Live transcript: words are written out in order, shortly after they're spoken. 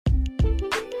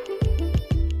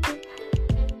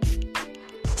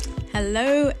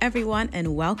Hello, everyone,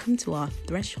 and welcome to our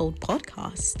Threshold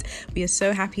podcast. We are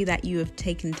so happy that you have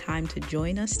taken time to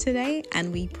join us today,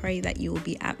 and we pray that you will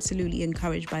be absolutely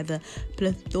encouraged by the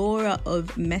plethora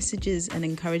of messages and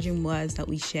encouraging words that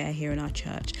we share here in our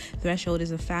church. Threshold is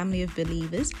a family of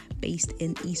believers based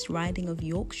in East Riding of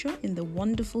Yorkshire in the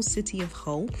wonderful city of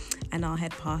Hull, and our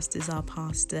head pastors are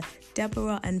Pastor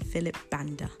Deborah and Philip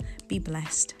Banda. Be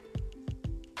blessed.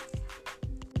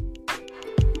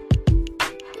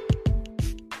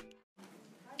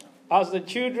 As the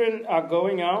children are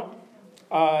going out,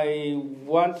 I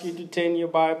want you to turn your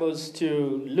Bibles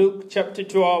to Luke chapter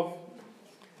 12,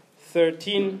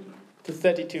 13 to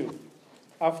 32.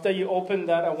 After you open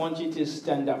that, I want you to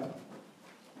stand up.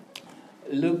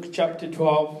 Luke chapter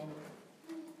 12,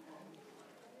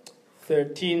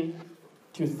 13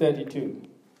 to 32.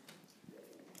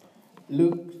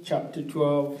 Luke chapter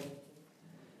 12,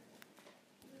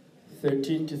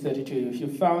 13 to 32. If you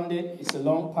found it, it's a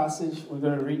long passage. We're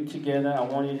going to read together. I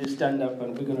want you to stand up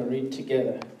and we're going to read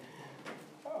together.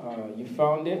 You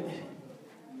found it?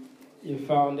 You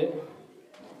found it?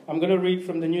 I'm going to read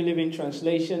from the New Living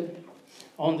Translation.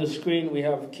 On the screen, we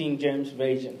have King James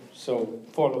Version, so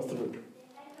follow through.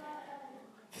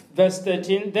 Verse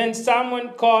 13, then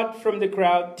someone called from the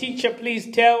crowd, "Teacher, please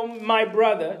tell my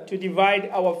brother to divide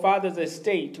our father's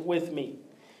estate with me."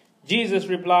 Jesus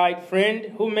replied,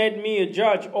 "Friend, who made me a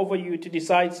judge over you to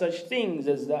decide such things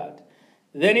as that?"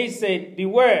 Then he said,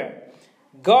 "Beware,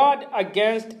 guard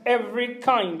against every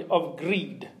kind of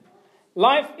greed.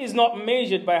 Life is not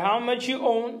measured by how much you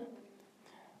own,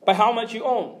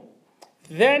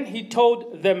 Then he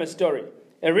told them a story.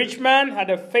 A rich man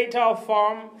had a fertile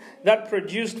farm that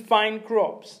produced fine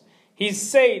crops. He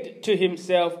said to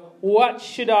himself, "What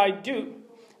should I do?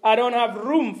 I don't have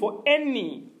room for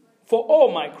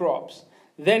all my crops."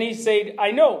 Then he said,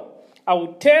 "I know. I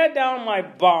will tear down my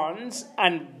barns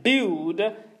and build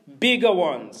bigger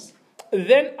ones.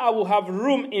 Then I will have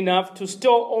room enough to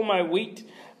store all my wheat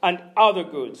and other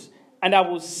goods. And I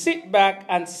will sit back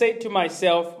and say to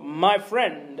myself, 'My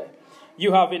friend,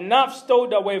 you have enough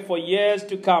stored away for years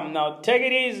to come. Now take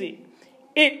it easy.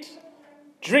 Eat,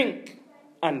 drink,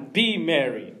 and be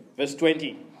merry.'" Verse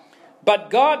 20. But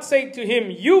God said to him,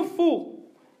 "You fool,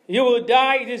 you will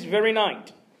die this very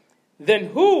night.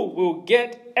 Then who will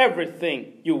get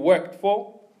everything you worked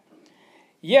for?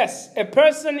 Yes, a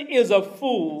person is a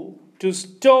fool to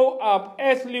store up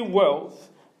earthly wealth,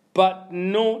 but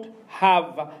not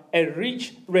have a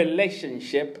rich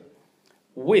relationship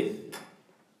with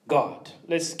God."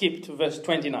 Let's skip to verse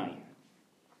 29.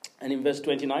 And in verse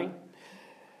 29,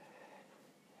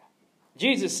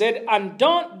 Jesus said, "And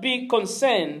don't be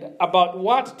concerned about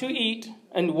what to eat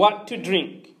and what to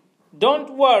drink.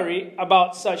 Don't worry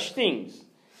about such things.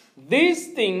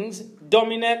 These things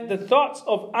dominate the thoughts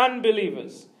of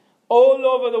unbelievers all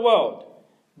over the world.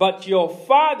 But your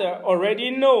Father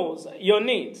already knows your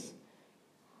needs.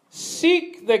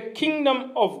 Seek the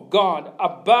kingdom of God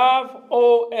above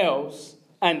all else,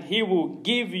 and he will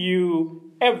give you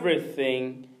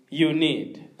everything you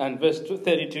need." And verse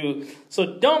 32, "So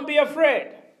don't be afraid,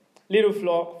 little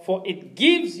flock, for it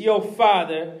gives your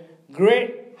Father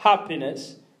great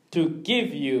happiness to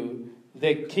give you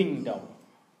the kingdom."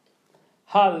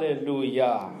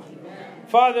 Hallelujah. Amen.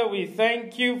 Father, we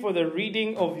thank you for the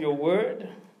reading of your word.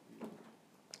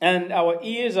 And our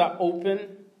ears are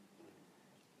open.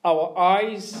 Our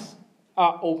eyes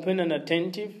are open and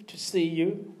attentive to see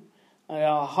you. And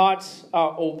our hearts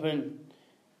are open.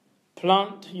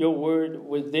 Plant your word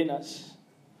within us.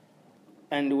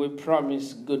 And we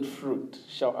promise good fruit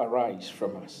shall arise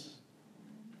from us.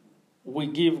 We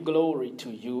give glory to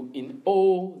you in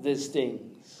all these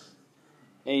things.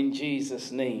 In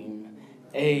Jesus' name,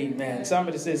 amen.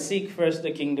 Somebody says, "Seek first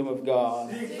the kingdom of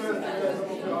God."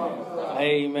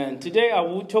 Amen. Today I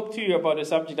will talk to you about a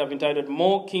subject I've entitled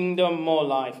 "More Kingdom, More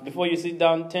Life." Before you sit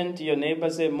down, turn to your neighbor,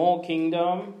 say, "More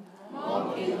kingdom,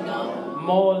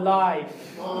 more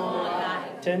life."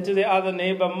 Turn to the other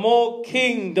neighbor, "More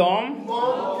kingdom,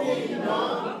 more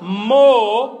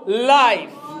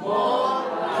life."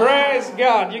 Praise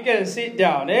God. You can sit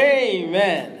down.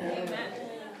 Amen.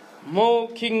 More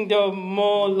kingdom,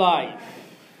 more life.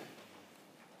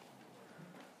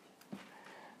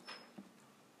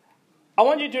 I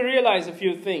want you to realize a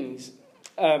few things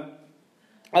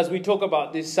as we talk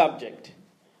about this subject.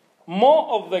 More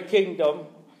of the kingdom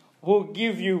will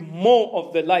give you more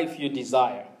of the life you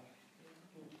desire.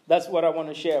 That's what I want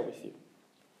to share with you.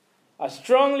 I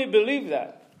strongly believe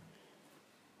that.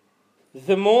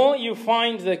 The more you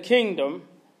find the kingdom,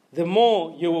 the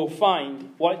more you will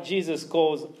find what Jesus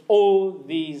calls all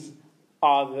these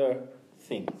other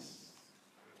things.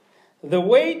 The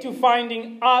way to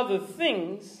finding other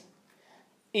things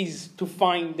is to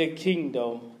find the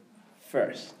kingdom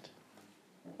first.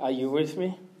 Are you with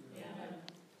me?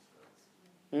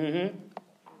 Mm-hmm.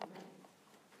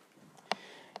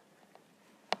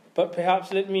 But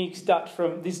perhaps let me start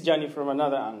from this journey from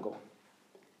another angle.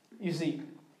 You see,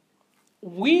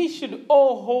 we should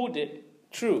all hold it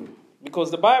true,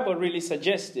 because the Bible really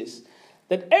suggests this,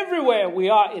 that everywhere we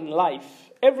are in life,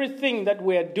 everything that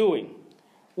we are doing,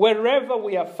 wherever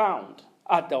we are found,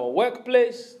 at our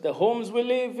workplace, the homes we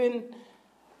live in.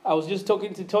 I was just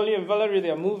talking to Tolly and Valerie, they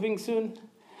are moving soon.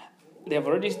 They have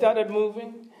already started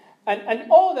moving. And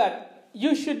all that,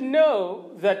 you should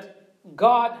know that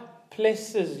God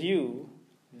places you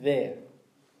there.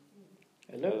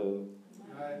 Hello?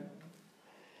 Right.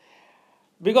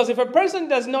 Because if a person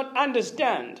does not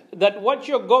understand that what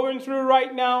you're going through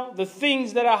right now, the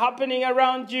things that are happening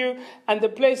around you, and the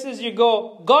places you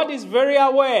go, God is very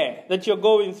aware that you're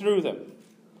going through them.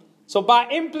 So by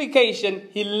implication,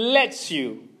 he lets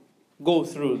you go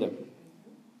through them.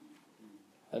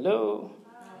 Hello?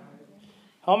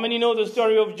 How many know the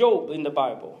story of Job in the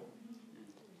Bible?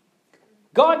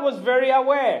 God was very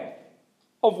aware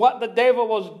of what the devil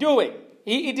was doing.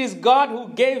 It is God who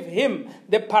gave him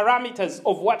the parameters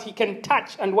of what he can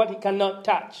touch and what he cannot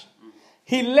touch.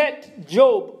 He let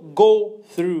Job go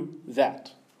through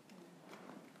that.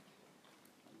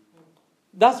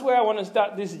 That's where I want to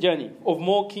start this journey of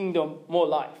more kingdom, more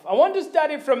life. I want to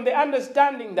start it from the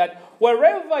understanding that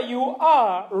wherever you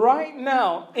are right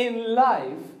now in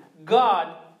life,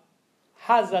 God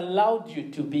has allowed you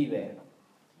to be there.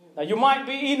 Now, you might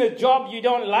be in a job you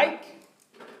don't like.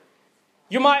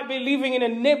 You might be living in a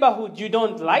neighborhood you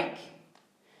don't like.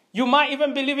 You might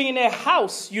even be living in a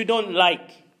house you don't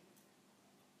like.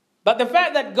 But the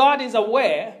fact that God is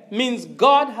aware means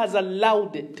God has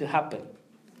allowed it to happen.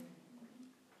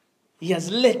 He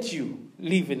has let you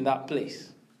live in that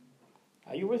place.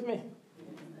 Are you with me?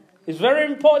 It's very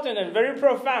important and very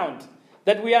profound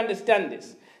that we understand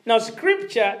this. Now,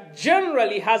 Scripture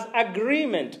generally has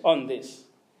agreement on this.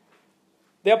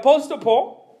 The Apostle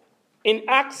Paul, in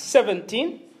Acts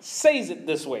 17, says it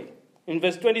this way. In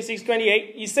verse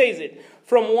 26-28, he says it.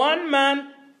 From one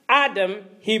man, Adam,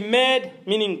 he made,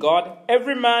 meaning God,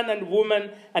 every man and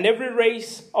woman and every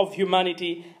race of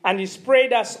humanity, and he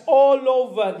spread us all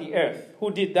over the earth. Who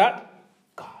did that?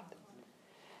 God.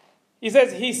 He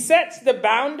says he sets the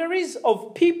boundaries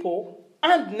of people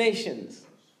and nations.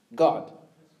 God.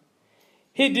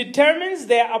 He determines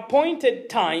their appointed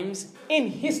times in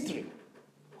history.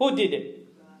 Who did it?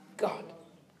 God.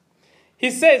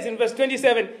 He says in verse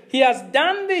 27, he has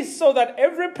done this so that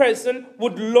every person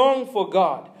would long for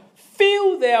God,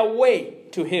 feel their way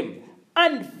to him,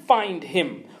 and find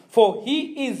him. For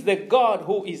he is the God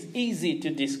who is easy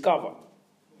to discover.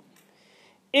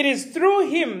 It is through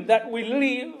him that we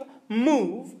live,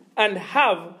 move, and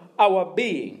have our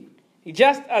being.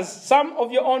 Just as some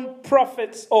of your own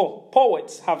prophets or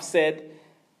poets have said,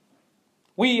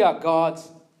 we are God's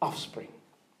offspring.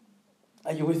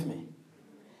 Are you with me?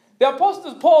 The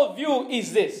Apostle Paul's view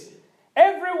is this.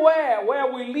 Everywhere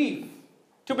where we live,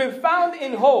 to be found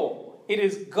in whole, it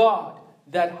is God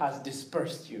that has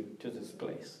dispersed you to this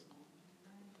place.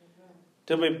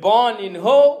 To be born in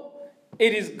whole,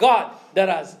 it is God that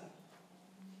has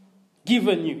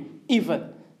given you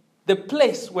even the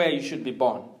place where you should be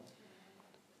born.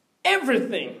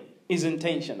 Everything is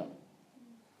intentional.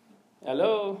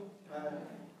 Hello?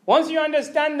 Once you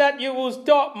understand that, you will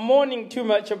stop mourning too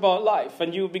much about life,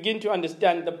 and you begin to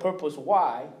understand the purpose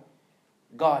why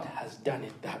God has done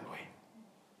it that way.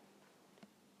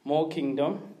 More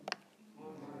kingdom,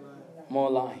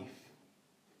 more life.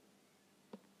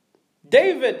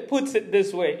 David puts it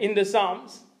this way in the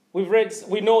Psalms.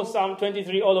 We know Psalm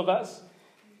 23, all of us.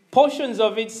 Portions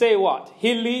of it say what?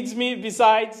 He leads me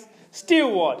beside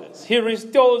still waters. He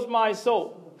restores my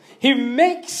soul. He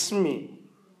makes me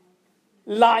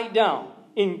lie down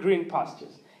in green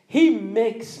pastures. He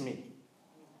makes me.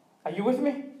 Are you with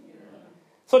me?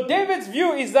 So David's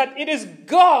view is that it is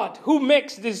God who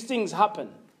makes these things happen.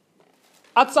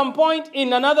 At some point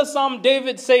in another psalm,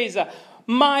 David says,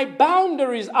 my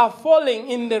boundaries are falling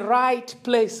in the right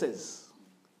places.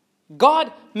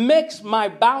 God makes my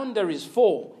boundaries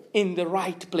fall in the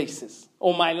right places,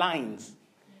 or my lines.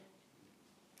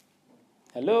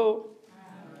 Hello?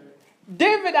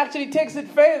 David actually takes it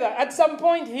further. At some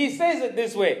point, he says it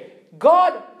this way.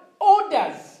 God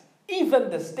orders even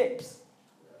the steps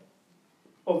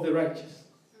of the righteous.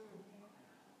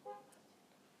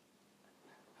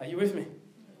 Are you with me?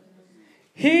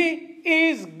 He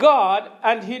is God,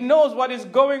 and he knows what is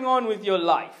going on with your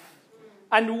life.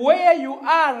 And where you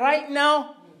are right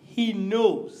now, he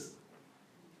knows.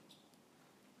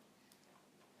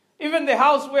 Even the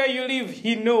house where you live,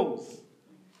 he knows.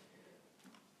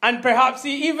 And perhaps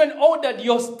he even ordered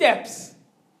your steps.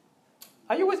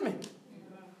 Are you with me?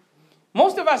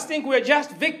 Most of us think we're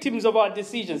just victims of our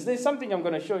decisions. There's something I'm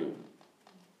going to show you.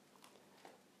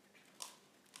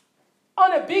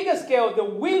 On a bigger scale, the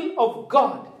will of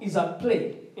God is at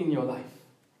play in your life.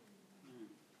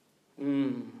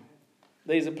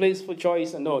 There is a place for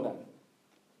choice and all that.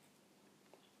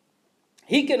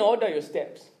 He can order your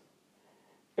steps.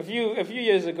 A few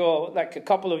years ago, like a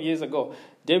couple of years ago,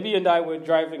 Debbie and I were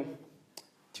driving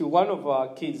to one of our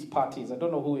kids' parties. I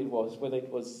don't know who it was, whether it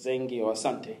was Zengi or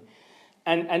Asante.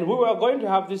 And we were going to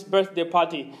have this birthday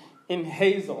party in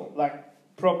Hazel,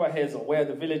 like proper Hazel, where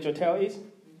the village hotel is,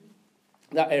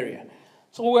 that area.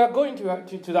 So we were going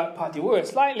to that party. We were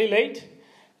slightly late,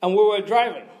 and we were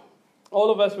driving.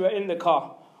 All of us were in the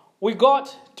car. We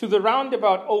got to the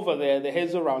roundabout over there, the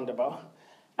Hazel roundabout.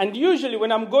 And usually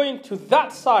when I'm going to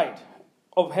that side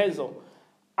of Hazel,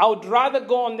 I would rather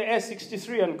go on the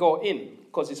S63 and go in,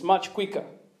 because it's much quicker.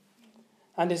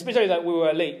 And especially that we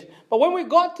were late. But when we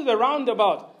got to the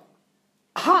roundabout,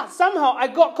 somehow I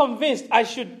got convinced I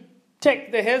should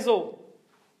take the Hazel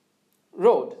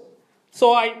road.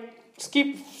 So I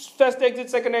skipped first exit,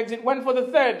 second exit, went for the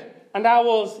third, and I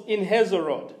was in Hazel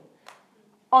Road.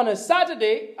 On a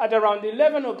Saturday at around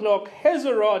 11 o'clock,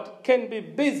 Hazel Road can be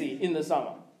busy in the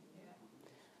summer.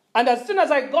 And as soon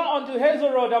as I got onto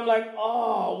Hazel Road, I'm like,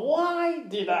 oh, why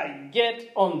did I get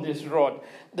on this road?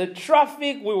 The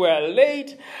traffic, we were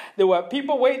late. There were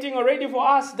people waiting already for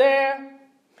us there.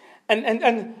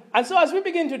 And so as we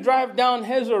begin to drive down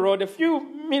Hazel Road, a few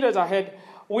meters ahead,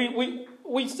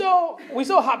 we saw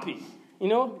Happy. You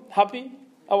know, Happy,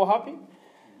 our Happy.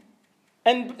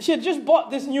 And she had just bought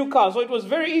this new car, so it was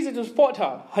very easy to spot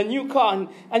her new car.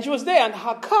 And she was there, and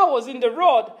her car was in the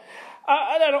road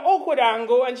at an awkward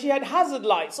angle, and she had hazard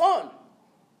lights on.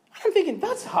 I'm thinking,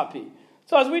 that's Happy.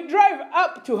 So as we drive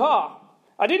up to her,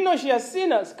 I didn't know she had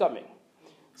seen us coming.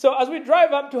 So as we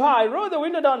drive up to her, I roll the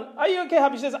window down. Are you okay,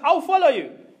 Happy? She says, I'll follow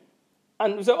you.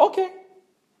 And we said, okay.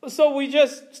 So we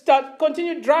just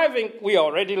continue driving. We are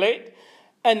already late.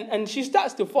 And she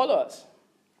starts to follow us.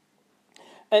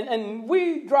 And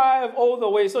we drive all the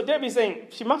way. So Debbie's saying,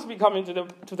 she must be coming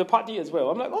to the party as well.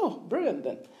 I'm like, oh, brilliant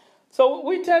then. So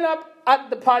we turn up at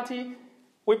the party.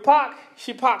 We park.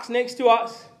 She parks next to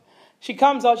us. She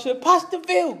comes out. She says, Pastor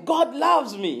Phil, God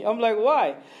loves me. I'm like,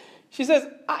 why? She says,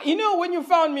 you know, when you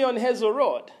found me on Hazel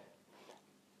Road,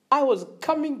 I was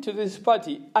coming to this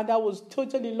party and I was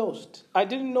totally lost. I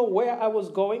didn't know where I was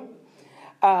going.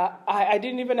 I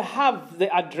didn't even have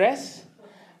the address.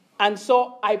 And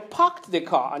so I parked the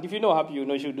car. And if you know Happy, you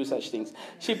know she'll do such things.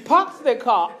 She parked the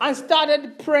car and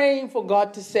started praying for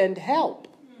God to send help.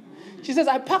 She says,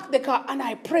 I parked the car and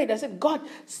I prayed. I said, God,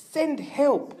 send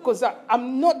help, because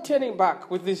I'm not turning back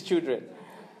with these children.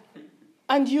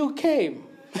 And you came.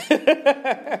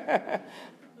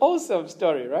 Awesome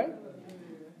story, right?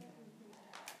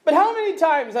 But how many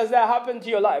times has that happened to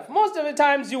your life? Most of the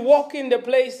times you walk in the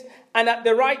place and at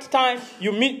the right time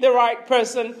you meet the right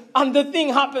person and the thing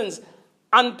happens.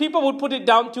 And people would put it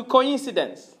down to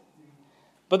coincidence.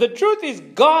 But the truth is,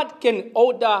 God can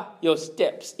order your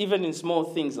steps, even in small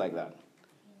things like that.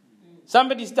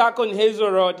 Somebody stuck on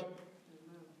Hazel Road,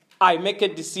 I make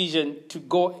a decision to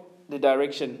go the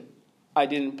direction I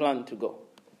didn't plan to go.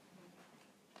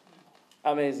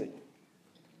 Amazing.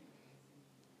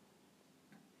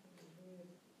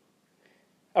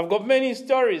 I've got many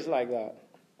stories like that.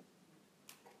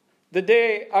 The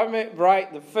day I met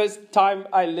Bright, the first time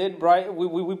I led Bright,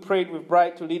 we prayed with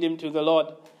Bright to lead him to the Lord.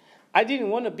 I didn't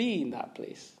want to be in that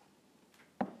place.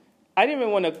 I didn't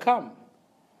even want to come.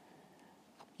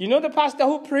 You know the pastor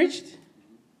who preached?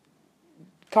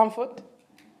 Comfort.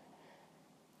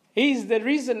 He's the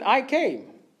reason I came.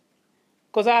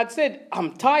 Because I had said,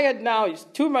 I'm tired now, it's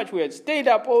too much. We had stayed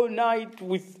up all night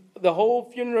with the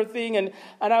whole funeral thing. And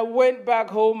I went back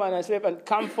home and I slept. And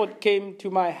Comfort came to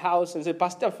my house and said,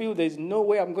 Pastor Phil, there's no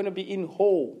way I'm going to be in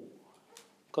Ho.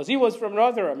 Because he was from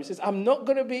Rotherham. He says, I'm not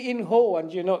going to be in Ho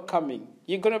and you're not coming.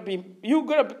 You're going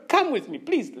to come with me.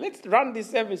 Please, let's run this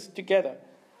service together.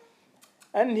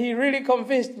 And he really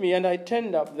convinced me and I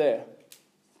turned up there.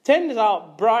 Turns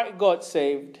out Bright got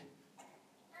saved.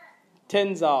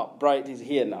 Turns out Bright is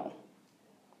here now.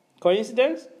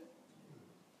 Coincidence?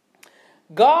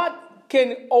 God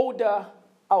can order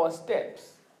our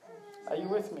steps. Are you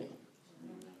with me?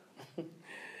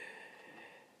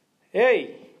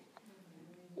 Hey,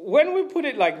 when we put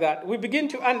it like that, we begin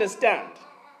to understand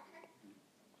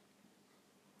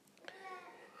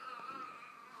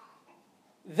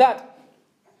that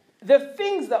the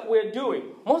things that we're doing,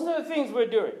 most of the things we're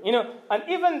doing, and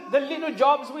even the little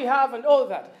jobs we have and all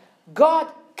that,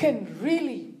 God can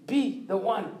really be the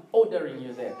one ordering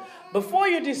you there. Before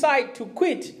you decide to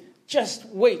quit, just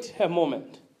wait a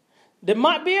moment. There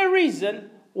might be a reason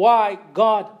why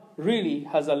God really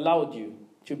has allowed you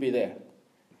to be there.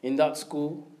 In that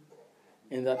school,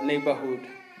 in that neighborhood,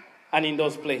 and in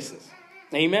those places.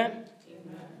 Amen?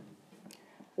 Amen.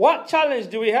 What challenge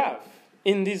do we have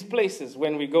in these places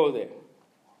when we go there?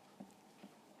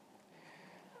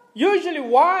 Usually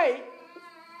why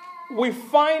we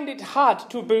find it hard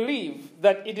to believe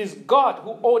that it is God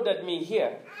who ordered me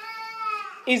here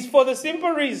is for the simple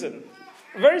reason,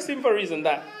 very simple reason,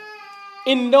 that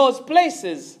in those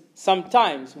places,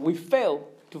 sometimes we fail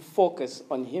to focus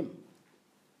on Him.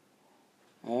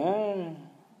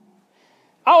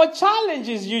 Our challenge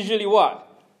is usually what?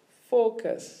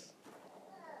 Focus.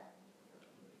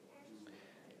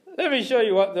 Let me show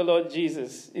you what the Lord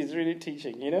Jesus is really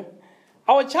teaching,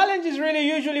 Our challenge is really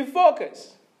usually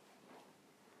focus.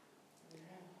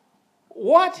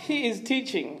 What He is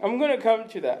teaching, I'm going to come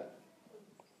to that.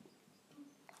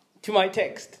 To my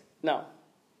text now,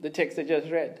 the text I just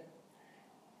read.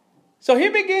 So He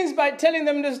begins by telling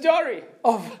them the story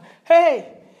of,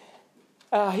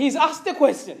 He's asked a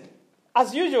question.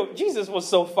 As usual, Jesus was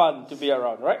so fun to be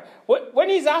around, right? When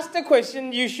He's asked a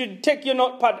question, you should take your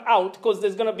notepad out because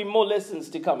there's going to be more lessons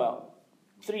to come out.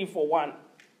 3 for 1.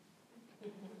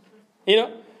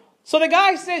 So the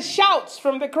guy shouts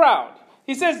from the crowd.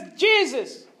 He says,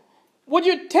 Jesus, would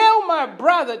you tell my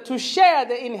brother to share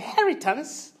the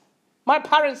inheritance my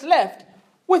parents left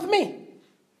with me?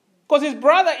 Because his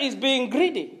brother is being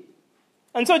greedy.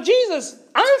 And so Jesus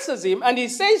answers him and He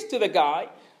says to the guy,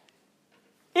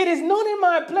 it is not in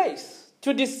my place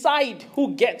to decide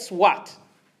who gets what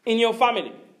in your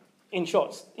family. In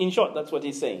short, that's what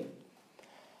He's saying.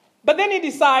 But then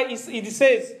He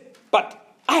says, but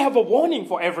I have a warning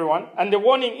for everyone. And the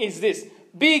warning is this: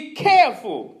 be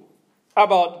careful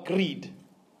about greed.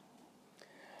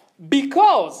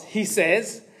 Because, He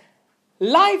says,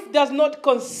 life does not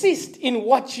consist in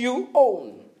what you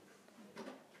own,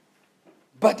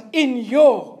 but in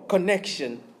your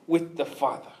connection with the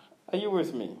Father. Are you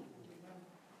with me?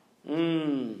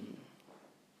 And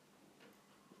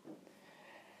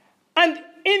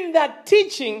in that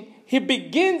teaching, He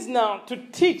begins now to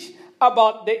teach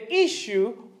about the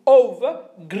issue of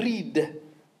greed.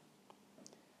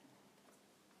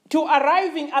 To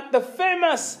arriving at the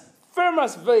famous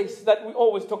verse that we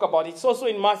always talk about. It's also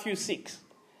in Matthew 6.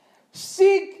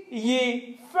 Seek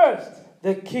ye first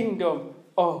the kingdom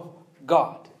of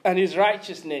God and His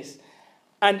righteousness,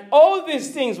 and all these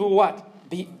things will what?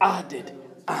 Be added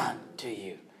unto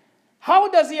you. How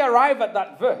does He arrive at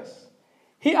that verse?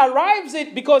 He arrives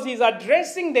it because He's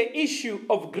addressing the issue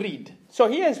of greed. So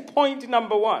here's point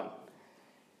number 1.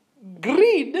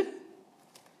 Greed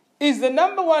is the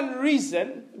number one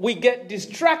reason we get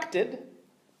distracted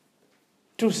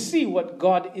to see what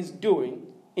God is doing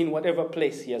in whatever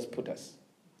place He has put us.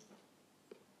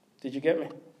 Did you get me?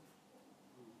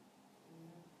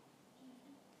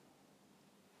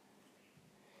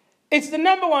 It's the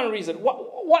number one reason.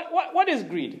 What is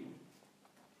greed?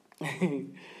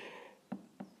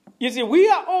 You see, we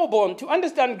are all born, to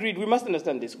understand greed, we must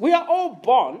understand this. We are all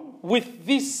born with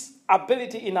this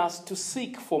ability in us to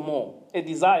seek for more, a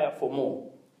desire for more.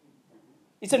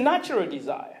 It's a natural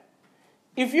desire.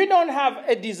 If you don't have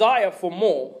a desire for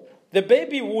more, the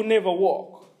baby will never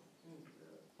walk.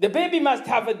 The baby must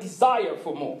have a desire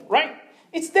for more, right?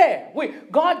 It's there.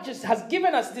 God just has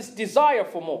given us this desire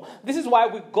for more. This is why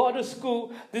we go to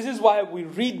school. This is why we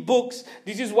read books.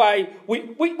 This is why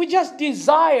we just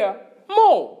desire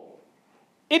more.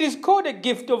 It is called a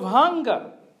gift of hunger.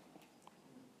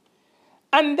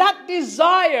 And that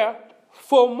desire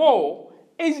for more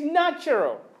is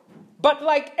natural. But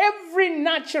like every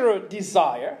natural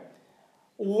desire,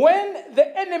 when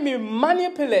the enemy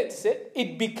manipulates it,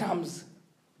 it becomes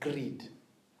greed.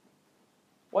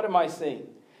 What am I saying?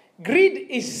 Greed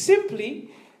is simply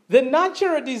the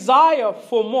natural desire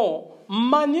for more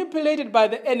manipulated by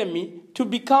the enemy to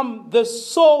become the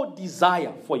sole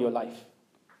desire for your life.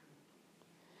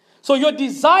 So your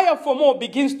desire for more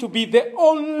begins to be the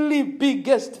only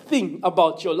biggest thing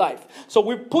about your life. So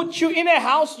we put you in a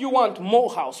house, you want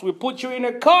more house. We put you in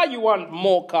a car, you want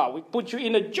more car. We put you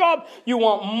in a job, you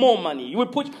want more money.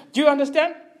 Do you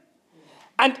understand?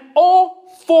 And all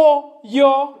for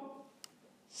yourself.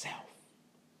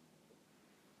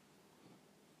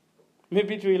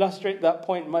 Maybe to illustrate that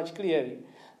point much clearly,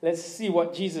 let's see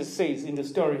what Jesus says in the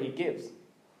story He gives.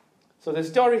 So the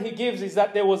story He gives is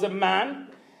that there was a man,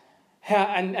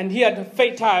 and he had a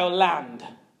fertile land.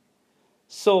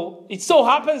 So it so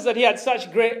happens that he had such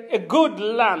a good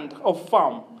land of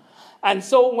farm. And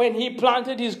so when he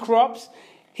planted his crops,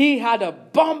 he had a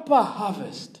bumper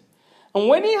harvest. And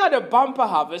when he had a bumper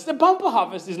harvest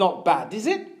is not bad, is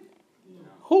it? No.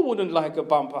 Who wouldn't like a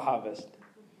bumper harvest?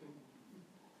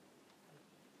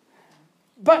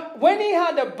 But when he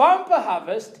had a bumper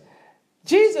harvest,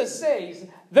 Jesus says,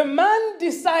 the man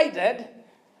decided,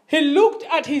 he looked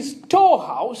at his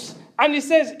storehouse and he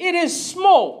says, it is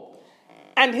small.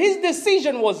 And his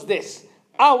decision was this: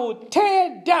 I will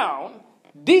tear down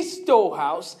this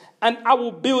storehouse and I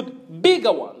will build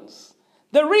bigger ones.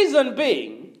 The reason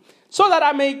being, so that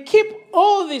I may keep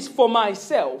all this for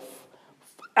myself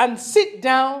and sit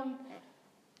down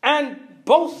and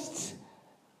boast.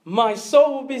 My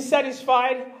soul will be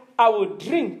satisfied. I will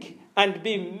drink and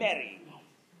be merry.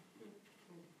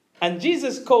 And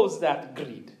Jesus calls that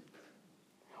greed.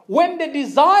 When the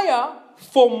desire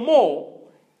for more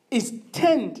is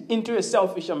turned into a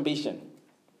selfish ambition.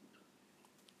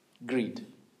 Greed.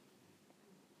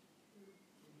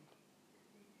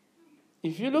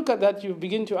 If you look at that, you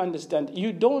begin to understand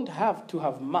you don't have to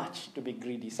have much to be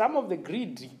greedy. Some of the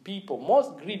greedy people,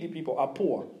 most greedy people, are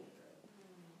poor.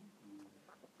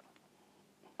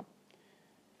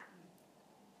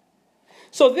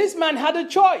 So this man had a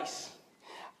choice.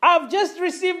 I've just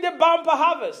received a bumper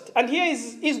harvest. And here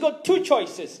he's got two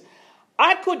choices.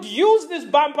 I could use this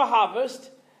bumper harvest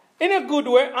in a good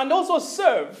way and also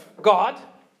serve God.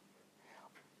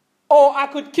 Or I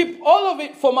could keep all of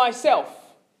it for myself.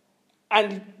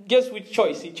 And guess which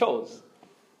choice he chose?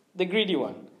 The greedy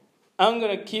one. I'm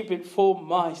going to keep it for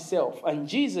myself. And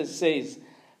Jesus says,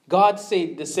 God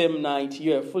said the same night,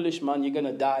 you're a foolish man, you're going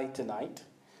to die tonight.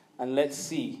 And let's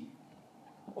see.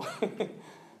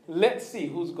 Let's see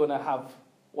who's going to have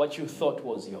what you thought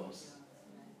was yours.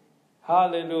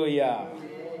 Hallelujah.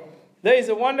 There is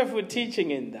a wonderful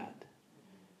teaching in that.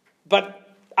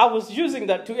 But I was using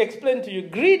that to explain to you.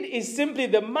 Greed is simply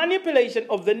the manipulation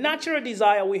of the natural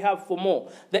desire we have for more.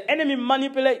 The enemy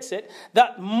manipulates it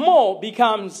that more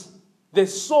becomes the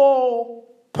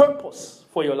sole purpose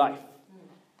for your life.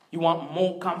 You want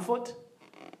more comfort,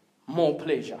 more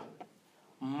pleasure,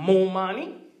 more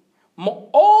money, more.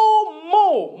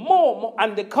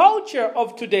 And the culture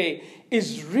of today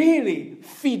is really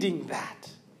feeding that.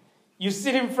 You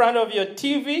sit in front of your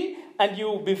TV and you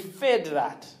will be fed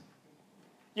that.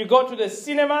 You go to the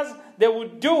cinemas, they will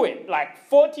do it like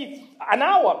 40 an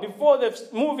hour before the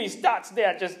movie starts. They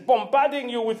are just bombarding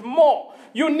you with more.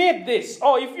 You need this.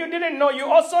 Oh, if you didn't know, you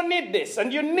also need this.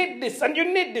 And you need this. And you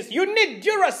need this. You need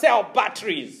Duracell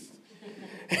batteries.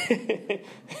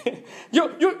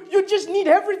 you just need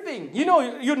everything. You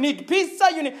know, you need pizza.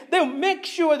 They'll make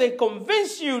sure they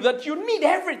convince you that you need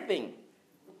everything.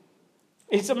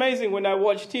 It's amazing when I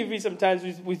watch TV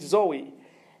sometimes with Zoe.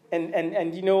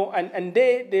 And you know, and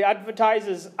the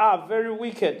advertisers are very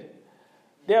wicked.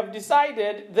 They have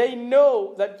decided they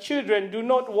know that children do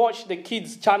not watch the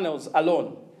kids' channels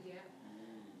alone. Yeah.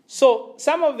 So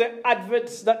some of the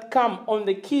adverts that come on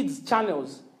the kids'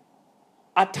 channels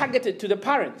are targeted to the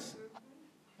parents.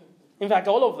 In fact,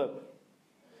 all of them.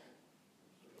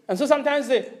 And so sometimes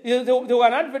an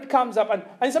advert comes up, and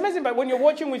it's amazing, but when you're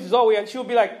watching with Zoe, and she'll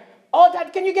be like, "Oh,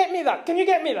 Dad, can you get me that? Can you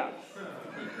get me that?"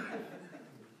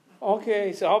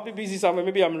 Okay, so I'll be busy somewhere.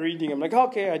 Maybe I'm reading. I'm like,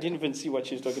 okay, I didn't even see what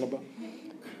she's talking about.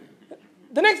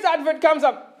 The next advert comes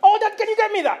up. "Oh, Dad, can you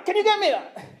get me that? Can you get me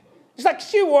that?" It's like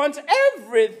she wants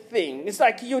everything. It's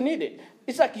like you need it.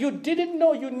 It's like you didn't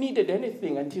know you needed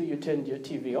anything until you turned your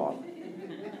TV on.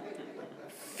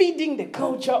 Feeding the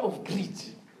culture of greed.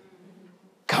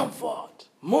 Comfort.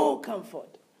 More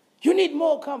comfort. You need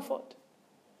more comfort.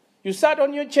 You sat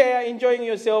on your chair enjoying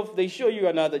yourself. They show you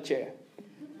another chair.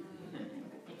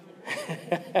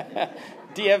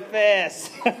 DFS.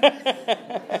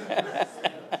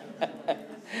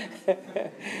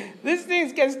 These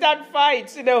things can start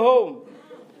fights in a home.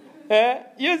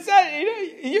 You said,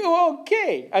 you're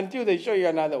okay until they show you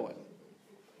another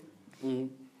one.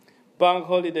 Bank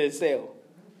holiday sale.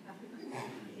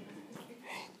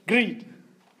 Greed.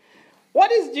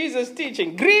 What is Jesus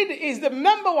teaching? Greed is the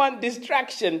number one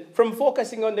distraction from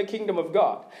focusing on the kingdom of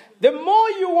God. The more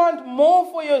you want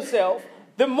more for yourself,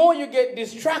 the more you get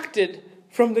distracted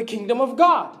from the kingdom of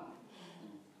God.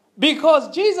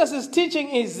 Because Jesus' teaching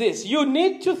is this: you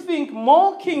need to think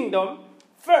more kingdom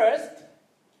first,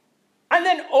 and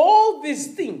then all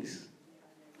these things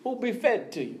will be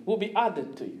fed to you, will be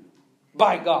added to you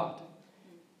by God.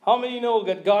 How many know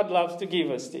that God loves to give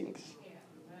us things?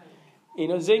 You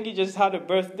know, Zengi just had a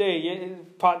birthday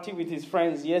party with his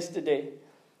friends yesterday.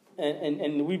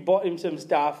 And we bought him some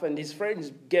stuff, and his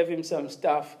friends gave him some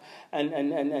stuff,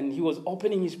 and he was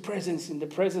opening his presents in the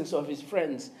presence of his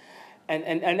friends.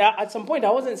 And at some point,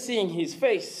 I wasn't seeing his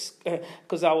face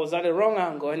because I was at the wrong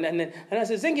angle. And I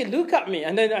said, Zengi, look at me.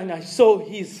 And I saw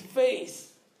his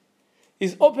face.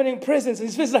 He's opening presents, and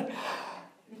his face is like,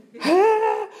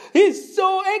 he's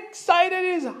so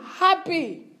excited, he's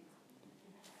happy.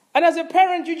 And as a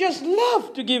parent, you just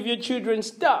love to give your children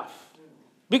stuff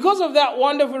because of that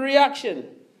wonderful reaction.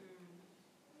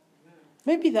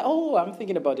 Maybe I'm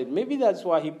thinking about it. Maybe that's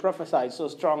why he prophesied so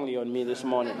strongly on me this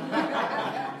morning.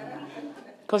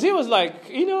 Because he was like,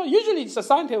 usually it's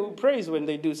Asante who prays when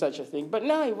they do such a thing. But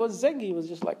now it was Zengi. He was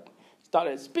just like,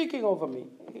 started speaking over me.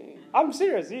 I'm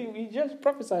serious. He just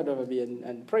prophesied over me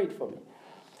and prayed for me.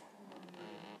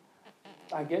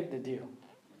 I get the deal.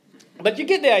 But you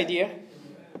get the idea.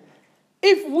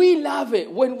 If we love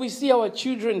it when we see our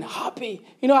children happy.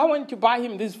 I went to buy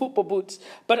him these football boots.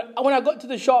 But when I got to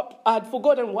the shop, I had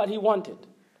forgotten what he wanted.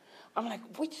 I'm like,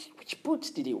 which boots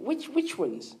did he? Which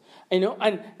ones? And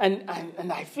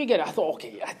I figured, I thought,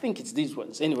 okay, I think it's these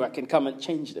ones. Anyway, I can come and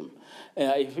change them.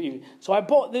 So I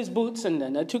bought these boots and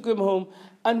then I took them home.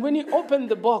 And when he opened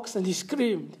the box and he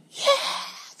screamed,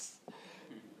 yes!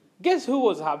 Guess who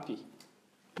was happy?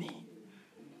 Me.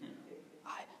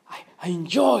 I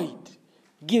enjoyed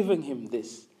giving him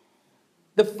this.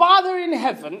 The Father in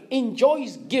heaven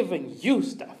enjoys giving you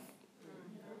stuff.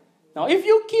 Now, if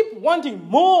you keep wanting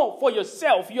more for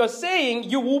yourself, you're saying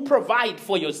you will provide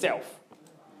for yourself.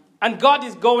 And God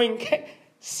is going,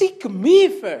 seek me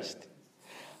first.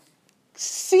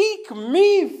 Seek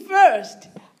me first.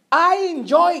 I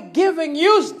enjoy giving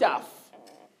you stuff.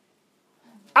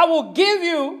 I will give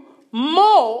you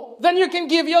more than you can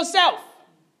give yourself.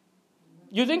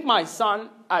 You think my son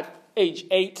at age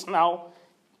 8 now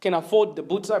can afford the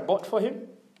boots I bought for him?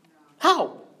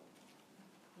 How?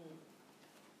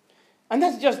 And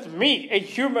that's just me, a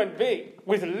human being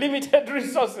with limited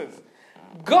resources.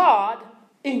 God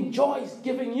enjoys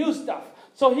giving you stuff.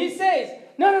 So he says,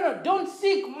 no, don't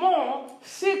seek more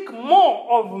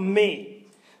of me.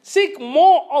 Seek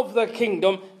more of the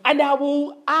kingdom, and I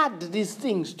will add these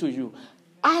things to you.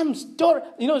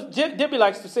 Debbie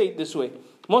likes to say it this way.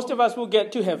 Most of us will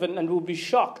get to heaven and will be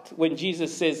shocked when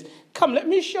Jesus says, come, let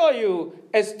me show you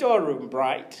a storeroom,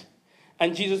 bright.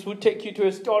 And Jesus will take you to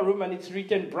a storeroom and it's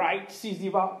written bright,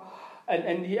 Siziba,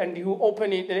 and he will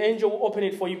open it, the angel will open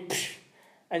it for you.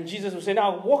 And Jesus will say,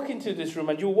 now walk into this room,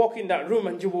 and you walk in that room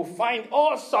and you will find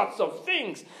all sorts of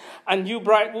things. And you,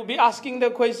 bright, will be asking the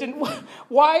question,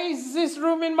 why is this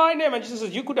room in my name? And Jesus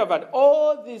says, you could have had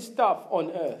all this stuff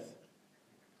on earth.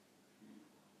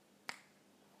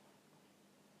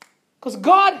 Because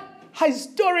God is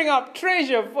storing up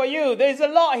treasure for you. There's a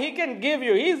lot he can give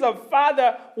you. He's a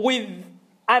father with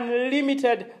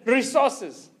unlimited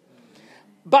resources.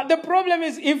 But the problem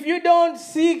is, if you don't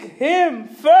seek him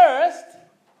first,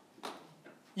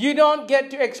 you don't get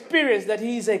to experience that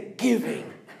he's a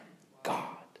giving God.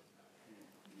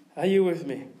 Are you with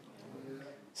me?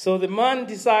 So the man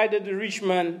decided, the rich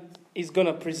man is going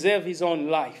to preserve his own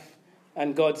life.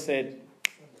 And God said,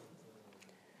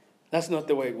 that's not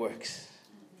the way it works.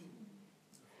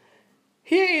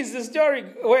 Here is the story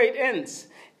where it ends.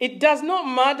 It does not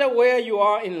matter where you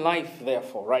are in life,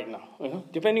 therefore, right now,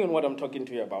 depending on what I'm talking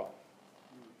to you about.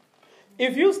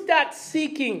 If you start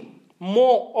seeking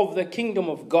more of the kingdom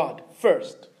of God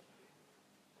first,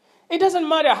 it doesn't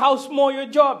matter how small your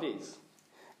job is.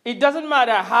 It doesn't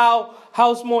matter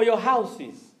how small your house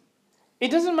is.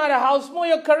 It doesn't matter how small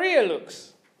your career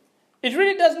looks. It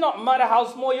really does not matter how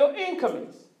small your income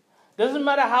is. Doesn't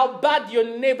matter how bad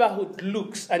your neighborhood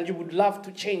looks and you would love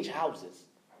to change houses.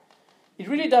 It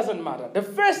really doesn't matter. The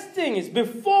first thing is,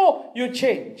 before you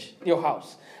change your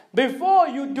house, before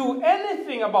you do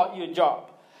anything about your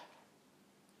job,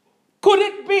 could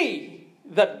it be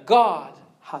that God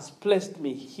has placed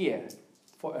me here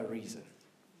for a reason?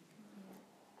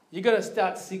 You got to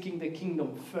start seeking the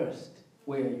kingdom first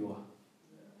where you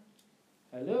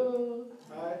are. Hello?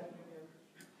 Hi.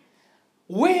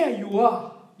 Where you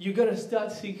are, you got to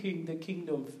start seeking the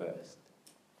kingdom first.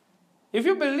 If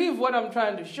you believe what I'm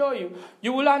trying to show you,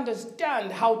 you will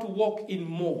understand how to walk in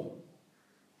more.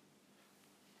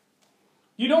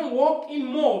 You don't walk in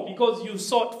more because you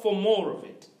sought for more of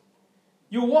it.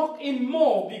 You walk in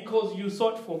more because you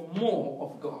sought for more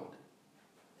of God.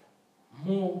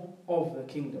 More of the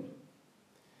kingdom.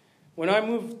 When I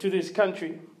moved to this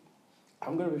country,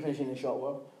 I'm going to be finishing in a short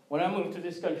while. When I moved to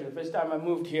this country, the first time I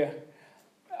moved here,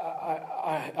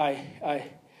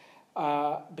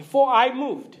 before I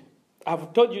moved,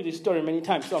 I've told you this story many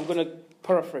times, so I'm going to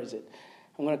paraphrase it.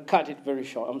 I'm going to cut it very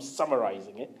short. I'm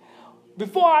summarizing it.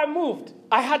 Before I moved,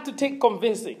 I had to take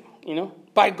convincing,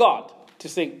 by God to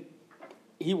say,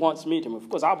 he wants me to move.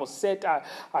 Because I was set.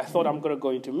 I thought I'm going to go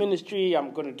into ministry.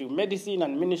 I'm going to do medicine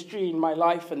and ministry in my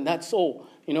life, and that's all.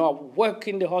 I work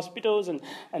in the hospitals, and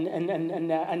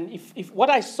if what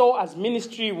I saw as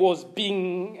ministry was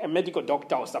being a medical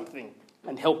doctor or something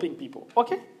and helping people.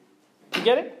 Okay? You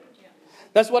get it? Yeah.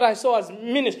 That's what I saw as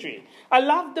ministry. I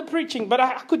loved the preaching, but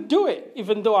I could do it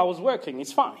even though I was working.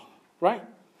 It's fine, right?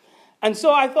 And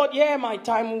so I thought, my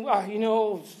time,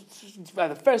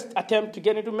 the first attempt to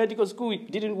get into medical school,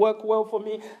 it didn't work well for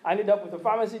me. I ended up with a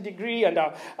pharmacy degree and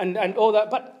all that.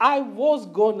 But I was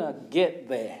going to get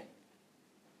there.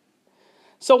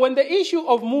 So when the issue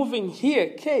of moving here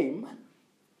came,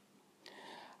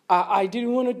 I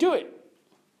didn't want to do it.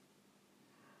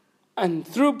 And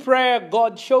through prayer,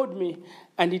 God showed me,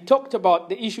 and he talked about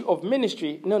the issue of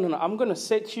ministry. No, I'm going to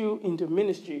set you into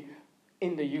ministry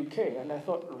in the UK. And I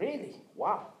thought, really?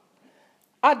 Wow.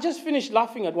 I just finished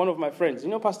laughing at one of my friends.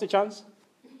 Pastor Chance?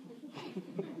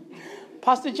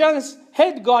 Pastor Chance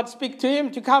had God speak to him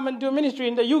to come and do ministry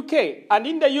in the UK. And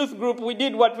in the youth group, we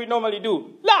did what we normally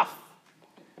do. Laugh.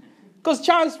 Because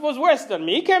Chance was worse than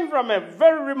me. He came from a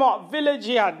very remote village.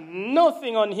 He had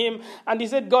nothing on him. And he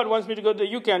said, God wants me to go to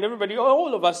the UK. And everybody,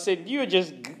 all of us said, you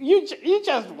just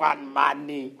want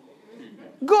money.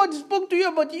 God spoke to you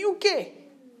about the UK.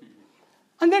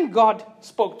 And then God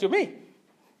spoke to me.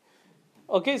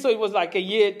 Okay, so it was like 2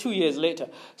 years later.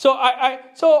 So I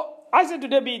said to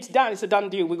Debbie, it's done. It's a done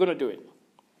deal. We're going to do it.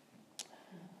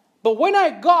 But when I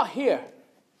got here,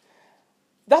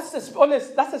 that's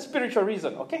a spiritual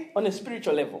reason, okay? On a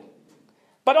spiritual level.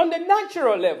 But on the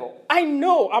natural level, I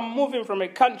know I'm moving from a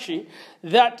country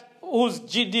whose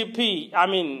GDP,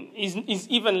 is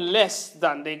even less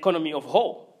than the economy of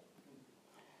whole.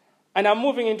 And I'm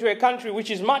moving into a country which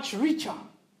is much richer.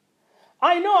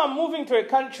 I know I'm moving to a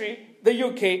country, the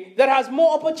UK, that has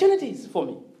more opportunities for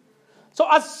me. So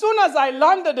as soon as I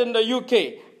landed in the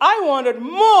UK, I wanted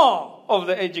more of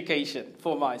the education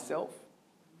for myself.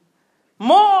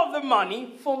 More of the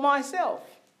money for myself.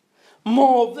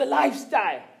 More of the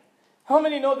lifestyle. How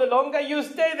many know the longer you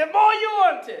stay, the more you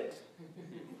want it?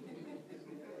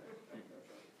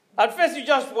 At first you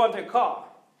just want a car.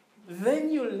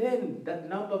 Then you learn that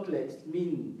number plates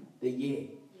mean the year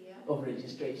of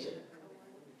registration.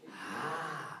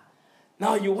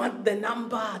 Now you want the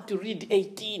number to read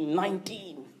 18,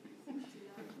 19.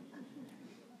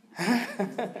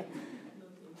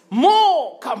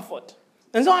 More comfort.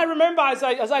 And so I remember as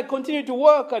I continued to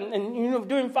work and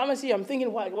doing pharmacy, I'm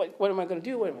thinking, what am I going to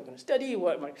do? What am I going to study?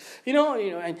 What am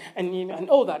I, and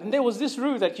all that. And there was this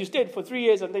rule that you stayed for 3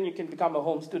 years and then you can become a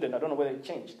home student. I don't know whether it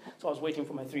changed. So I was waiting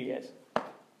for my 3 years.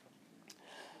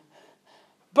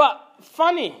 But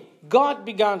funny, God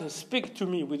began to speak to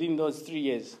me within those 3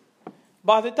 years.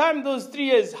 By the time those 3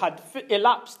 years had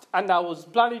elapsed and I was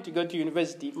planning to go to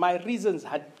university, my reasons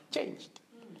had changed.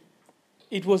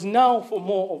 It was now for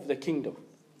more of the kingdom.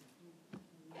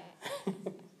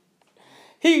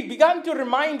 He began to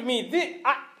remind me,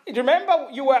 remember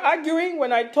you were arguing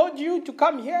when I told you to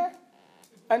come here?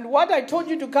 And what I told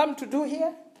you to come to do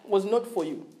here was not for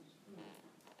you.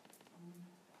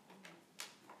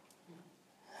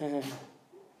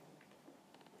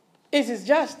 It is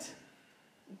just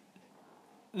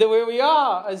the way we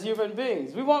are as human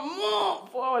beings. We want more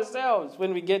for ourselves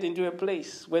when we get into a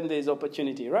place when there's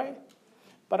opportunity, right?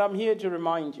 But I'm here to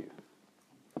remind you,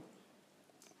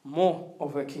 more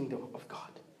of the kingdom of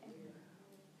God.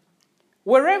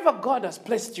 Wherever God has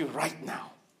placed you right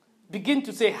now, begin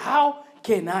to say, how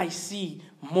can I see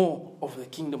more of the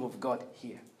kingdom of God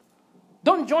here?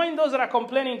 Don't join those that are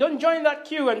complaining. Don't join that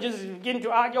queue and just begin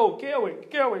to argue,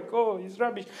 oh, it's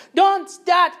rubbish. Don't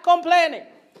start complaining.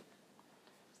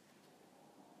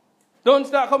 Don't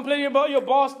start complaining about your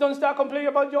boss. Don't start complaining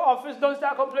about your office. Don't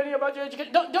start complaining about your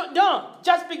education. Don't.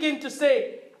 Just begin to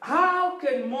say, how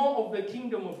can more of the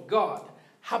kingdom of God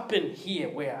happen here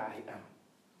where I am?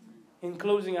 In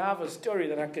closing, I have a story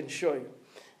that I can show you.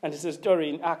 And it's a story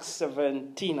in Acts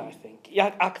 17, I think.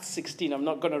 Yeah, Acts 16. I'm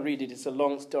not going to read it. It's a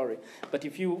long story. But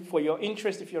for your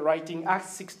interest, if you're writing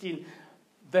Acts 16,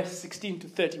 verse 16 to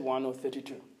 31 or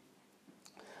 32.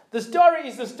 The story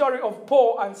is the story of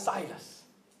Paul and Silas.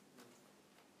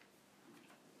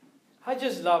 I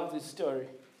just love this story.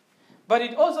 But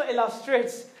it also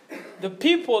illustrates the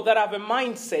people that have a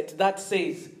mindset that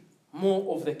says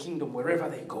more of the kingdom wherever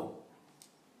they go.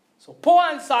 So Paul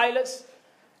and Silas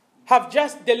have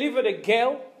just delivered a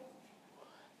girl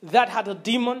that had a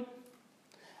demon.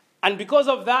 And because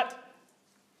of that,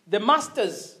 the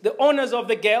masters, the owners of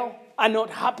the girl, are not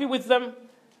happy with them.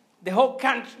 The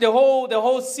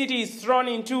whole city is thrown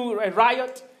into a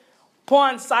riot. Paul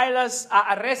and Silas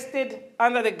are arrested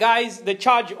under the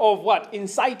charge of what?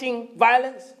 Inciting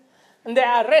violence. And they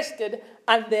are arrested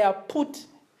and they are put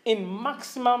in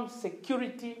maximum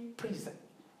security prison.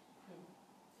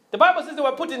 The Bible says they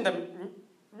were put in the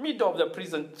middle of the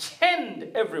prison,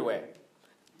 chained everywhere.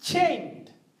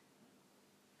 Chained.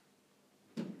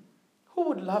 Who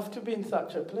would love to be in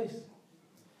such a place?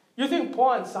 You think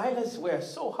Paul and Silas were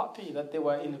so happy that they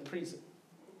were in a prison?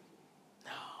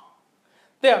 No.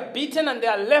 They are beaten and they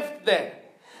are left there.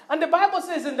 And the Bible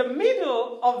says in the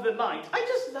middle of the night, I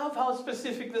just love how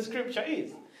specific the scripture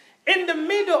is. In the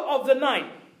middle of the night,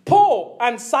 Paul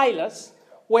and Silas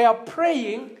were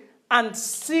praying and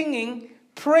singing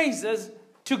praises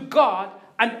to God,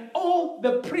 and all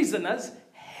the prisoners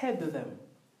heard them.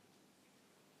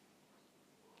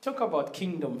 Talk about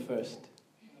kingdom first.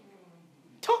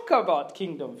 Talk about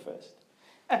kingdom first.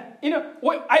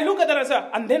 I look at that and say,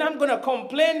 and then I'm going to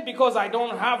complain because I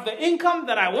don't have the income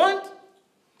that I want.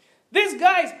 These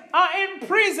guys are in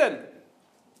prison,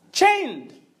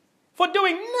 chained, for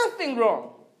doing nothing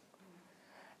wrong.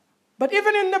 But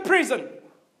even in the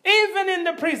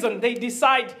prison, they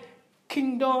decide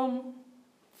kingdom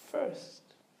first.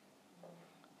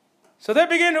 So they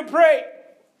begin to pray.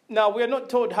 Now, we are not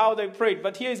told how they prayed,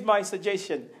 but here's my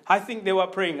suggestion. I think they were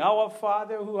praying, Our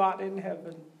Father who art in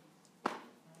heaven,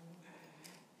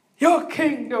 your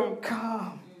kingdom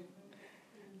come.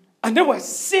 And they were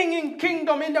singing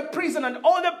kingdom in the prison, and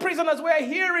all the prisoners were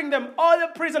hearing them, all the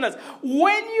prisoners.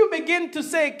 When you begin to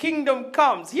say kingdom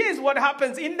comes, here's what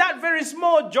happens. In that very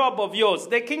small job of yours,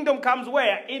 the kingdom comes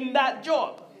where? In that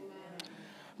job.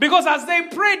 Because as they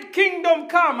prayed kingdom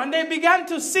come and they began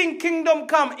to sing kingdom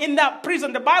come in that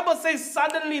prison, the Bible says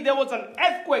suddenly there was an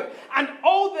earthquake and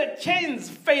all the chains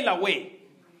fell away.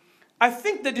 I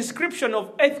think the description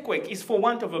of earthquake is for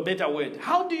want of a better word.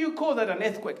 How do you call that an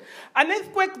earthquake? An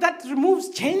earthquake that removes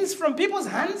chains from people's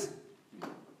hands?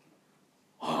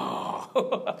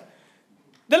 Oh.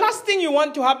 The last thing you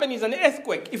want to happen is an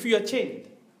earthquake if you are chained.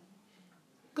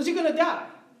 Because you're going to die.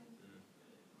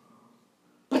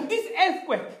 But this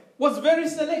earthquake was very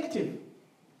selective.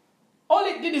 All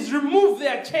it did is remove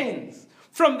their chains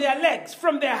from their legs,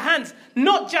 from their hands.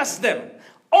 Not just them.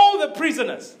 All the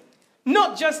prisoners.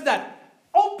 Not just that.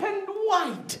 Opened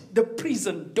wide the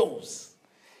prison doors.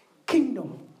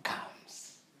 Kingdom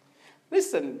comes.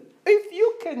 Listen, if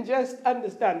you can just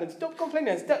understand and stop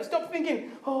complaining, stop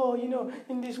thinking,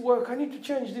 in this work, I need to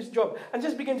change this job. And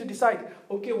just begin to decide,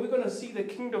 okay, we're going to see the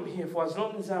kingdom here for as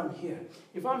long as I'm here.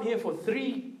 If I'm here for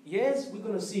 3 years, we're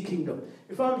going to see kingdom.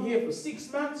 If I'm here for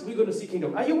 6 months, we're going to see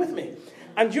kingdom. Are you with me?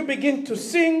 And you begin to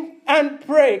sing and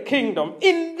pray kingdom.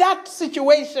 In that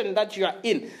situation that you are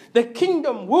in, the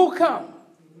kingdom will come.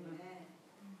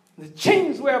 The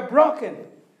chains were broken.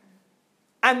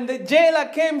 And the jailer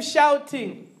came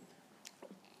shouting,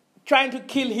 trying to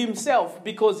kill himself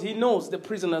because he knows the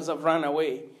prisoners have run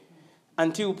away.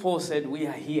 Until Paul said, we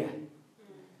are here.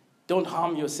 Don't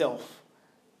harm yourself.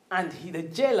 And the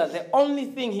jailer, the only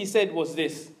thing he said was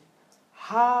this: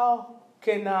 how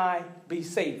can I be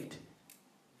saved?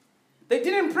 They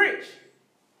didn't preach.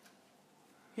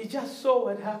 He just saw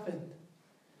what happened.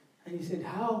 And he said,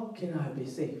 how can I be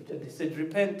saved? And they said,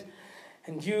 repent,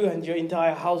 and you and your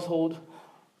entire household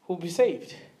will be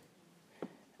saved.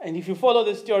 And if you follow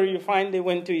the story, you find they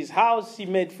went to his house. He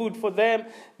made food for them.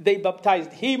 They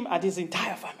baptized him and his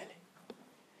entire family.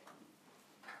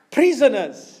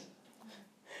 Prisoners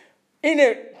in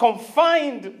a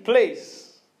confined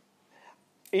place.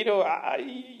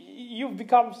 You've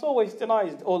become so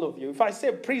westernized, all of you. If I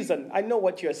say prison, I know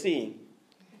what you're seeing.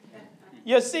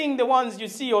 You're seeing the ones you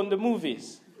see on the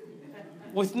movies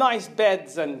with nice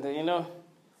beds and,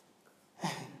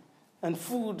 and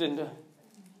food. And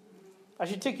I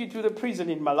should take you to the prison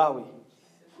in Malawi.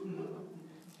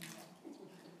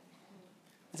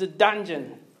 It's a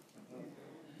dungeon.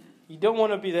 You don't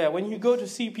want to be there. When you go to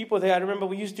see people there, I remember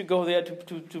we used to go there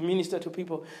to minister to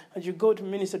people. And you go to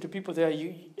minister to people there,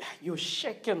 you're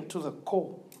shaken to the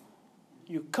core.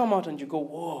 You come out and you go,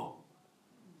 whoa,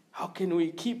 how can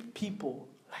we keep people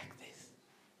like this?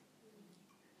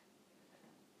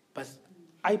 But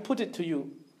I put it to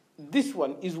you, this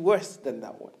one is worse than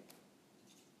that one.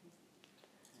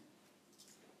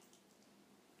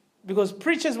 Because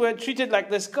preachers were treated like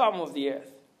the scum of the earth.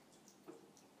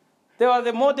 They were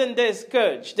the modern day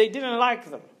scourge. They didn't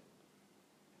like them.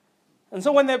 And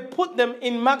so when they put them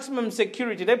in maximum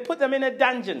security, they put them in a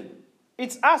dungeon.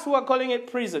 It's us who are calling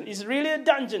it prison. It's really a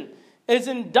dungeon. It's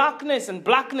in darkness and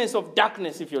blackness of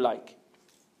darkness, if you like.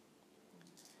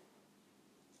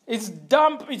 It's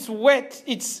damp, it's wet,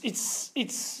 it's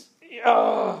the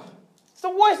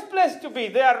worst place to be.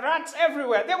 There are rats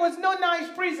everywhere. There was no nice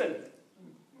prison.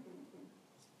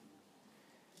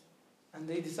 And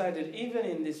they decided, even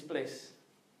in this place,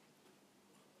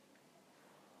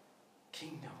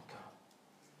 kingdom come.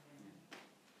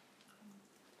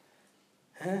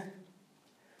 Huh?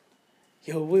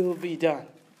 Your will be done.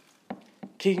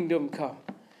 Kingdom come.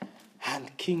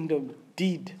 And kingdom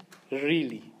did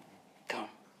really come.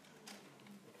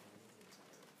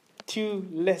 2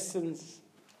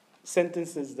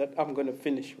 sentences that I'm going to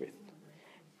finish with.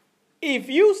 If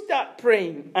you start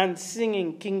praying and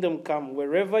singing kingdom come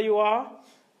wherever you are,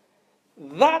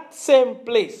 that same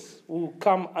place will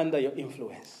come under your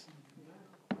influence.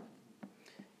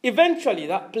 Eventually,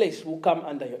 that place will come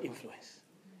under your influence.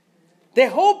 The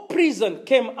whole prison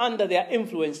came under their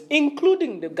influence,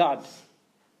 including the guards.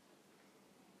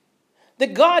 The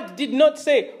guard did not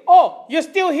say, oh, you're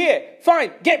still here.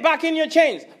 Fine, get back in your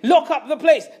chains. Lock up the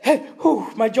place. Hey, whew,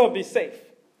 my job is safe.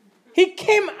 He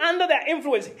came under their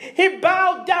influence. He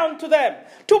bowed down to them,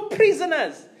 to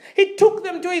prisoners. He took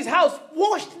them to his house,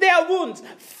 washed their wounds,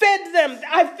 fed them,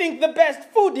 I think, the best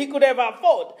food he could ever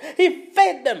afford. He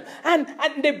fed them, and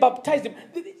they baptized him.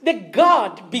 The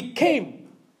guard became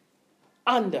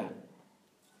under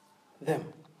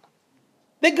them.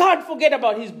 The guard forgot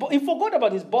about his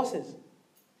bosses.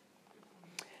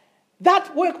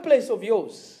 That workplace of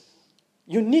yours,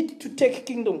 you need to take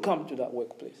kingdom come to that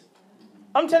workplace.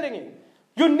 I'm telling you,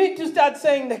 you need to start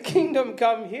saying the kingdom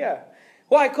come here.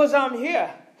 Why? Because I'm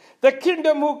here. The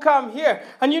kingdom will come here.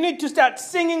 And you need to start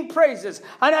singing praises.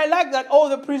 And I like that all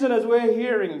the prisoners were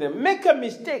hearing them. Make a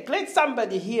mistake. Let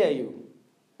somebody hear you.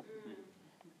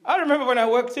 I remember when I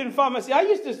worked in pharmacy, I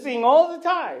used to sing all the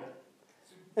time.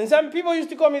 And some people used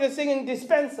to call me the singing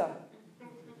dispenser.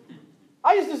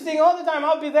 I used to sing all the time.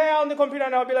 I'll be there on the computer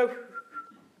and I'll be like,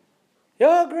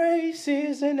 your grace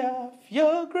is enough.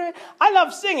 Your grace. I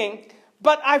love singing,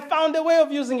 but I found a way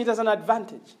of using it as an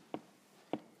advantage.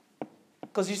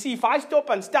 Because you see, if I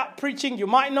stop and start preaching, you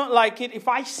might not like it. If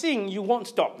I sing, you won't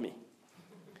stop me.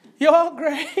 Your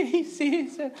grace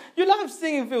is enough. You love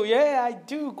singing, Phil? Yeah, I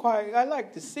do. I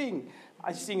like to sing.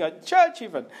 I sing at church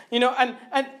even.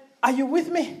 And are you with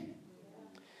me?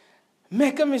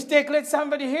 Make a mistake, let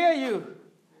somebody hear you.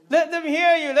 Let them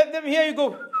hear you. Let them hear you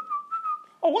go.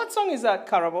 Oh, what song is that,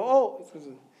 Carabo? Oh,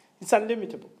 it's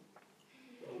Unlimitable.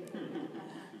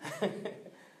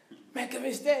 Make a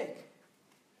mistake.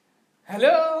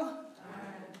 Hello?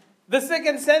 The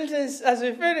second sentence as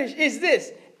we finish is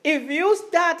this. If you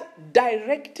start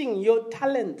directing your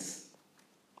talents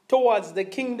towards the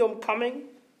kingdom coming,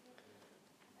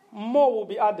 more will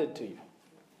be added to you.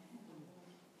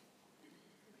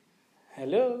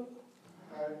 Hello?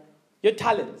 Your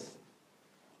talents.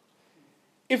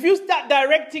 If you start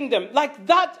directing them, like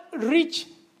that rich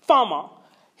farmer,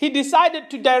 he decided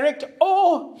to direct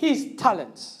all his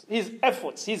talents, his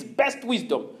efforts, his best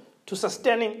wisdom to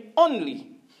sustaining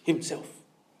only himself.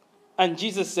 And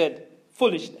Jesus said,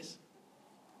 foolishness.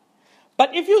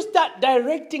 But if you start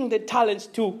directing the talents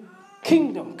to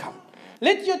kingdom come,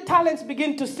 let your talents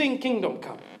begin to sing kingdom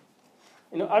come.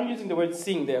 I'm using the word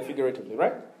sing there figuratively,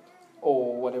 right?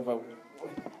 Or whatever.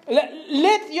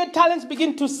 Let your talents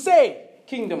begin to say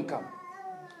kingdom come.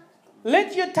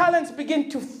 Let your talents begin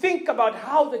to think about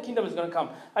how the kingdom is going to come.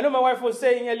 I know my wife was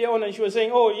saying earlier on, and she was saying,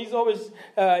 oh, he's always,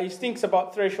 he thinks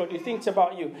about threshold, he thinks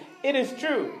about you. It is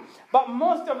true. But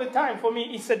most of the time for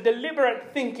me, it's a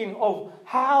deliberate thinking of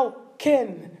how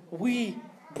can we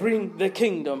bring the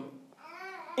kingdom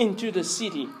into the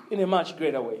city in a much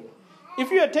greater way. If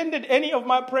you attended any of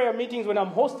my prayer meetings when I'm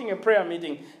hosting a prayer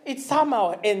meeting, it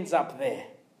somehow ends up there.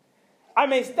 I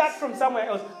may start from somewhere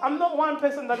else. I'm not one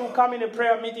person that will come in a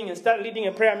prayer meeting and start leading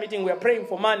a prayer meeting. We're praying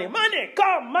for money. Money,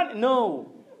 come, money.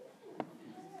 No.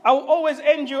 I will always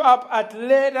end you up at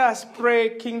let us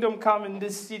pray kingdom come in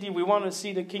this city. We want to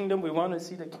see the kingdom. We want to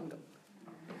see the kingdom.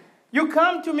 You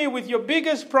come to me with your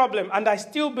biggest problem and I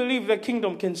still believe the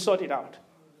kingdom can sort it out.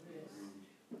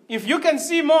 If you can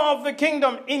see more of the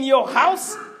kingdom in your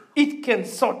house, it can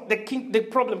sort. The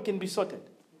problem can be sorted.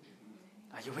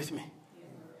 Are you with me?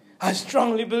 I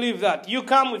strongly believe that. You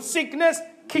come with sickness,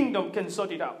 kingdom can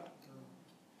sort it out.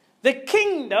 The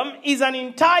kingdom is an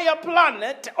entire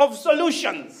planet of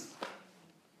solutions.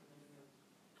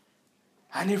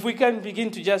 And if we can begin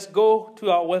to just go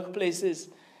to our workplaces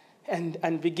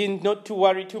and begin not to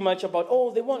worry too much about,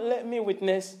 oh, they won't let me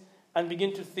witness, and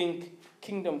begin to think,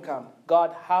 kingdom come.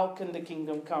 God, how can the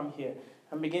kingdom come here?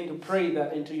 And begin to pray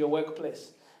that into your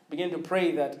workplace. Begin to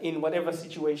pray that in whatever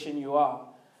situation you are,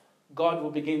 God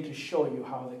will begin to show you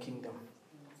how the kingdom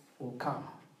will come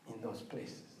in those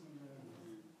places.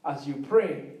 As you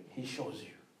pray, he shows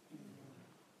you.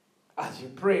 As you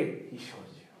pray, he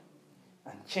shows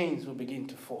you. And chains will begin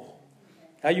to fall.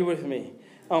 Are you with me?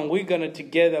 And we're going to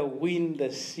together win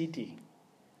the city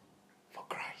for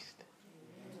Christ.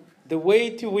 The way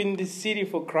to win the city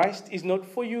for Christ is not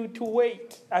for you to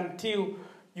wait until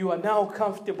you are now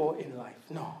comfortable in life.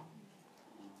 No.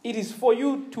 It is for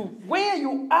you to, where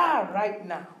you are right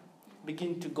now,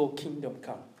 begin to go kingdom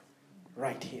come.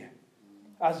 Right here.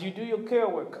 As you do your care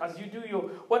work, as you do your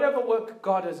whatever work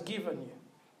God has given you,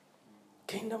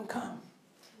 kingdom come.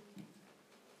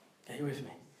 Are you with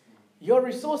me? Your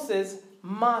resources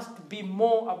must be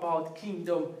more about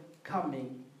kingdom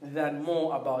coming than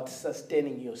more about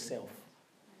sustaining yourself.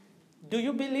 Do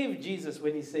you believe Jesus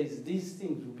when he says these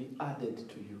things will be added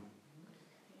to you?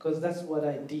 Because that's what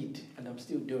I did and I'm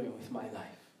still doing with my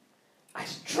life. I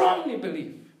strongly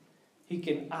believe he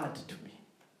can add to me.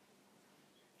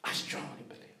 I strongly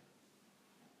believe.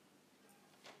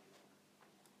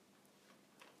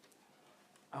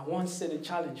 I once set a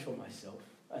challenge for myself,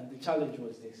 and the challenge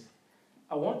was this.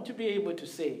 I want to be able to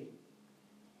say,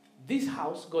 this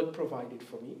house God provided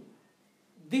for me,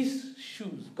 these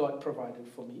shoes God provided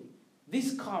for me,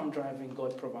 this car I'm driving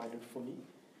God provided for me,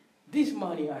 this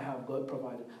money I have God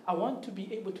provided. I want to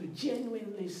be able to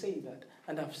genuinely say that,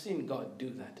 and I've seen God do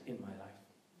that in my life.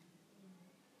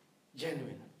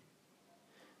 Genuine.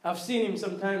 I've seen him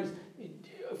sometimes,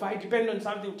 if I depend on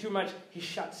something too much, he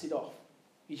shuts it off.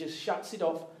 He just shuts it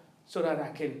off so that I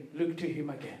can look to him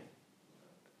again.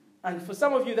 And for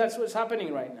some of you, that's what's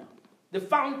happening right now. The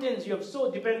fountains you have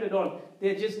so depended on,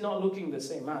 they're just not looking the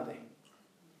same, are they?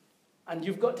 And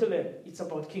you've got to learn, it's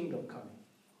about kingdom coming.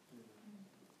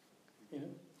 You know?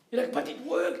 You're like, but it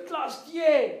worked last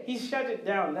year. He shut it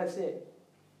down, that's it.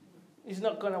 It's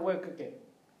not going to work again.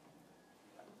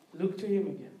 Look to him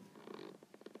again.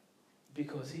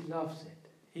 Because he loves it.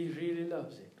 He really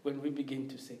loves it when we begin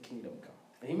to say kingdom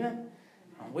come. Amen?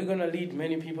 And we're going to lead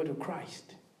many people to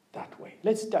Christ that way.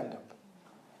 Let's stand up.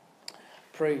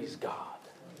 Praise God.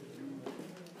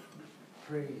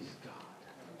 Praise God.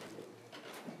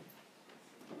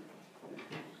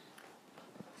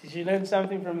 Did you learn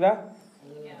something from that?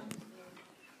 Yeah.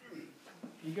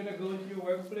 You're going to go to your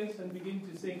workplace and begin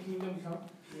to say kingdom come?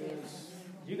 Yes.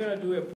 You're going to do a